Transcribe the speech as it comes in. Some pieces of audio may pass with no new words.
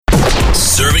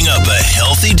Serving up a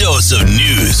healthy dose of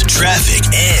news, traffic,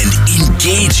 and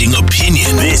engaging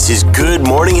opinion. This is Good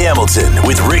Morning Hamilton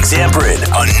with Rick Zamperin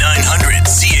on 900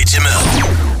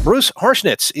 CHML. Bruce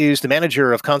Harsnitz is the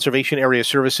manager of Conservation Area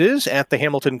Services at the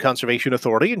Hamilton Conservation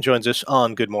Authority and joins us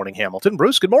on Good Morning Hamilton.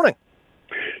 Bruce, good morning.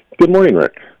 Good morning,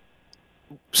 Rick.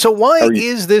 So why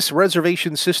is this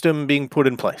reservation system being put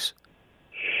in place?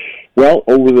 Well,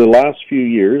 over the last few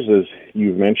years, as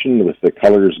you've mentioned, with the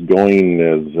colors going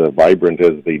as vibrant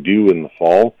as they do in the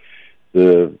fall,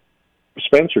 the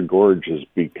Spencer Gorge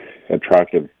has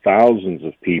attracted thousands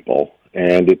of people,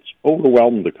 and it's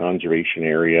overwhelmed the conservation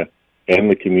area and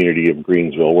the community of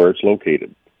Greensville where it's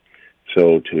located.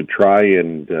 So to try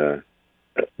and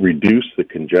reduce the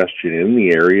congestion in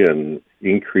the area and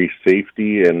increase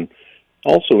safety and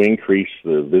also increase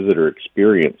the visitor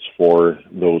experience for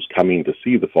those coming to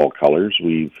see the fall colors,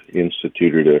 we've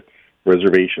instituted a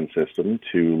reservation system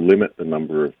to limit the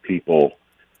number of people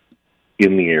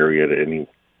in the area at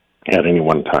any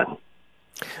one time.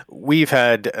 We've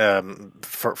had,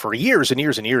 for years and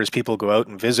years and years, people go out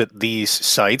and visit these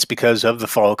sites because of the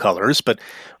fall colors, but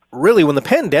really, when the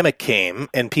pandemic came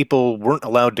and people weren't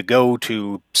allowed to go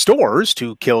to stores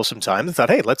to kill some time, they thought,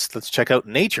 hey, let's check out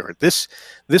nature. This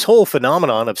whole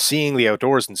phenomenon of seeing the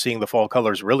outdoors and seeing the fall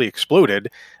colors really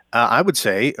exploded, I would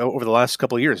say, over the last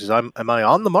couple of years. Am I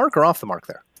on the mark or off the mark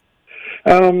there?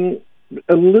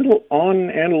 A little on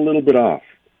and a little bit off,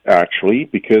 actually,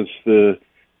 because the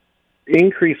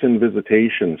increase in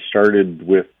visitation started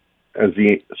with as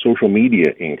the social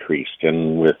media increased,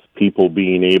 and with people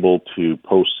being able to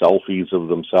post selfies of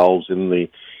themselves in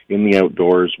the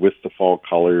outdoors with the fall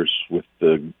colors, with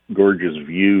the gorgeous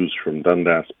views from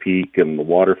Dundas Peak and the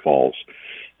waterfalls,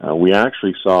 we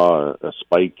actually saw a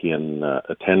spike in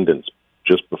attendance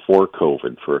just before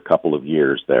COVID for a couple of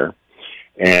years there.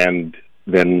 And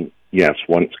then, yes,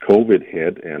 once COVID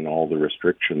hit and all the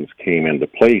restrictions came into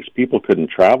place, people couldn't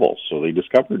travel. So they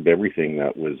discovered everything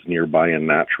that was nearby and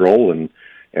natural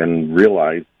and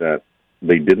realized that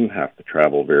they didn't have to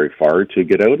travel very far to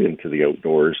get out into the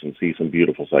outdoors and see some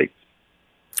beautiful sights.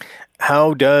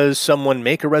 How does someone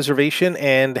make a reservation,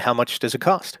 and how much does it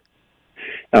cost?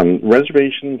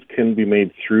 Reservations can be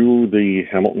made through the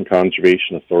Hamilton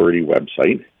Conservation Authority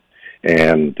website,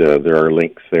 and there are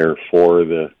links there for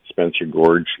the Spencer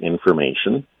Gorge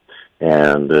information,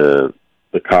 and the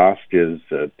cost is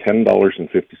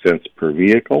 $10.50 per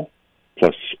vehicle,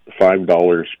 plus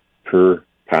 $5 per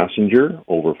passenger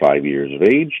over 5 years of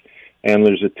age, and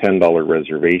there's a $10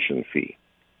 reservation fee.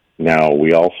 Now,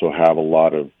 we also have a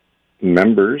lot of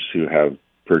members who have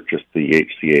purchased the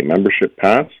HCA membership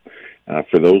pass.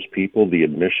 For those people, the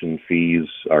admission fees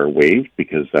are waived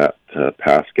because that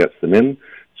pass gets them in,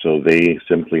 so they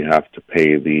simply have to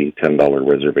pay the $10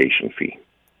 reservation fee.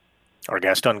 Our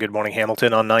guest on Good Morning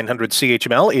Hamilton on 900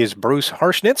 CHML is Bruce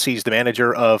Harsnitz. He's the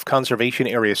manager of Conservation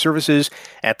Area Services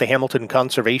at the Hamilton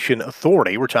Conservation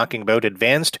Authority. We're talking about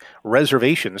advanced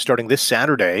reservations starting this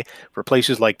Saturday for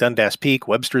places like Dundas Peak,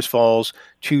 Webster's Falls,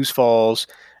 Chews Falls.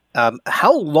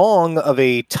 How long of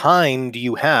a time do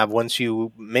you have once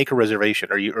you make a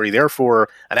reservation? Are you there for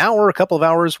an hour, a couple of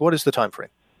hours? What is the time frame?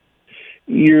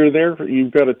 You're there.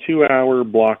 You've got a 2-hour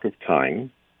block of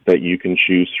time that you can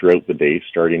choose throughout the day,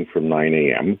 starting from 9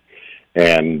 a.m.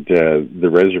 And the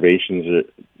reservations,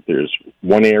 there's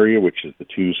one area, which is the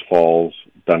Chews Falls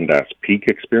Dundas Peak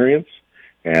experience,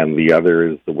 and the other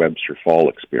is the Webster Fall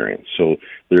experience. So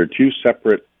there are two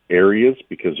separate areas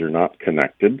because they're not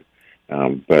connected.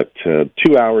 But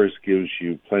 2 hours gives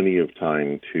you plenty of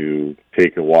time to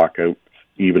take a walk out,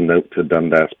 even out to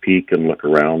Dundas Peak and look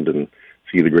around and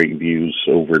see the great views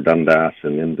over Dundas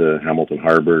and into Hamilton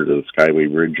Harbor to the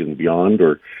Skyway Bridge and beyond.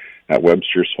 Or at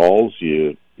Webster's Falls,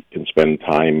 you can spend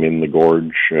time in the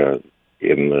gorge in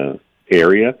the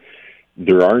area.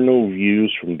 There are no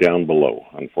views from down below,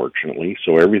 unfortunately,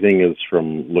 so everything is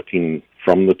from looking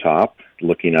from the top,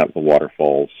 looking at the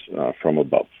waterfalls from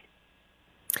above.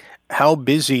 How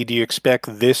busy do you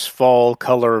expect this fall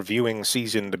color viewing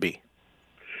season to be?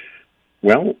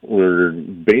 Well, we're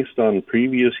based on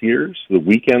previous years. The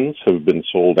weekends have been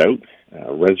sold out.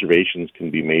 Reservations can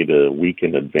be made a week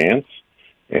in advance,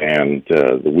 and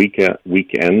the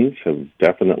weekends have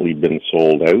definitely been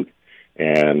sold out,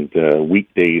 and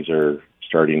weekdays are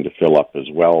starting to fill up as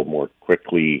well more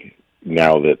quickly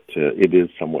now that it is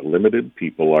somewhat limited.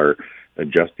 People are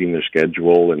adjusting their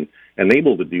schedule and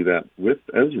able to do that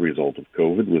as a result of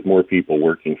COVID, with more people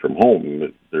working from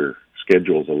home. Their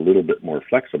schedule is a little bit more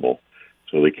flexible,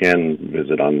 so they can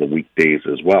visit on the weekdays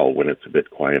as well when it's a bit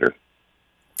quieter.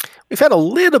 We've had a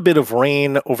little bit of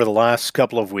rain over the last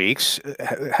couple of weeks.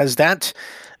 Has that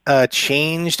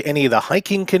changed any of the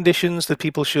hiking conditions that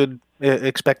people should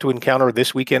expect to encounter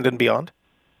this weekend and beyond?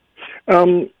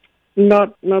 Not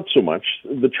so much.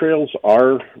 The trails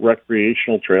are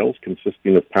recreational trails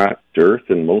consisting of packed earth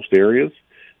in most areas.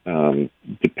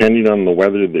 Depending on the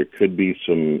weather, there could be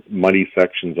some muddy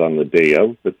sections on the day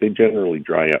of, but they generally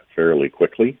dry up fairly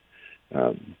quickly.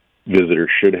 Visitors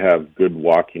should have good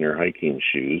walking or hiking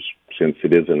shoes, since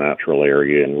it is a natural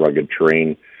area and rugged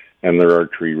terrain, and there are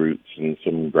tree roots and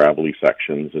some gravelly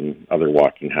sections and other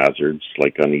walking hazards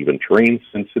like uneven terrain,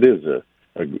 since it is a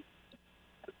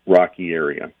rocky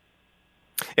area.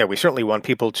 Yeah, we certainly want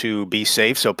people to be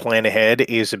safe, so plan ahead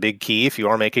is a big key if you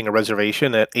are making a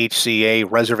reservation at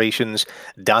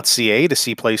hcareservations.ca to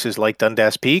see places like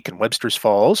Dundas Peak and Webster's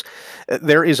Falls.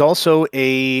 There is also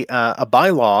a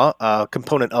bylaw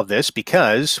component of this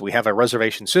because we have a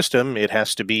reservation system. It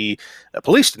has to be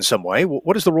policed in some way.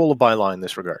 What is the role of bylaw in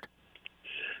this regard?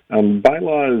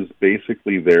 Bylaw is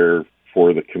basically there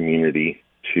for the community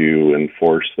to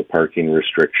enforce the parking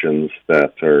restrictions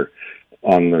that are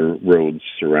on the roads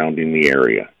surrounding the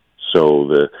area. So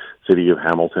the City of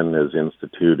Hamilton has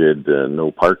instituted no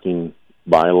parking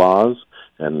bylaws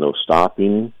and no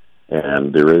stopping,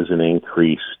 and there is an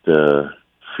increased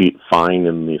fine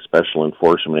in the special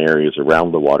enforcement areas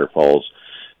around the waterfalls,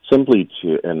 simply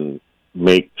to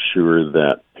make sure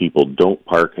that people don't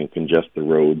park and congest the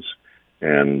roads.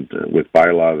 And with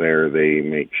bylaw there, they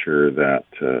make sure that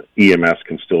EMS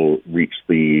can still reach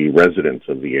the residents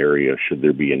of the area should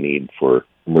there be a need for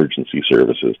emergency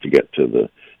services to get to the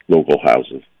local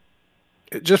houses.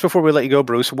 Just before we let you go,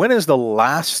 Bruce, when is the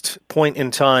last point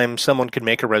in time someone can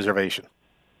make a reservation?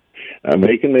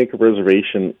 They can make a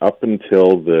reservation up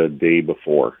until the day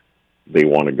before they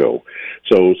want to go.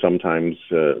 So sometimes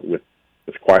with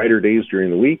quieter days during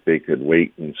the week, they could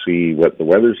wait and see what the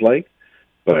weather's like.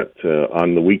 But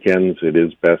on the weekends, it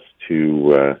is best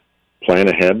to plan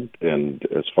ahead, and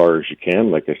as far as you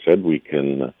can, like I said, we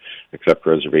can accept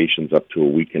reservations up to a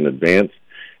week in advance,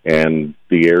 and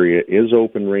the area is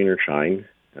open, rain or shine.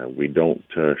 We don't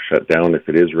shut down if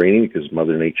it is raining because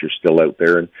Mother Nature's still out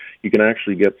there, and you can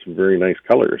actually get some very nice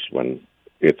colors when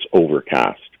it's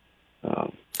overcast.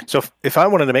 So if I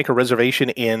wanted to make a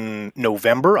reservation in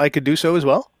November, I could do so as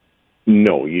well?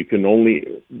 No, you can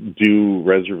only do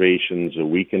reservations a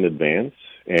week in advance,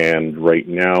 and right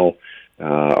now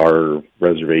our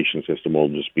reservation system will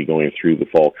just be going through the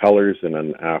fall colors, and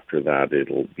then after that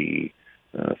it'll be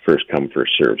first come,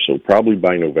 first serve. So probably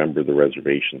by November the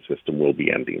reservation system will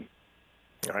be ending.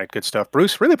 All right, good stuff.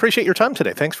 Bruce, really appreciate your time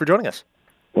today. Thanks for joining us.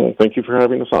 Well, thank you for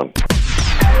having us on.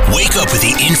 Wake up with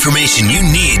the information you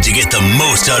need to get the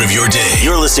most out of your day.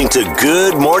 You're listening to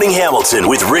Good Morning Hamilton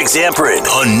with Rick Zamperin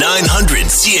on 900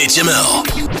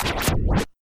 CHML.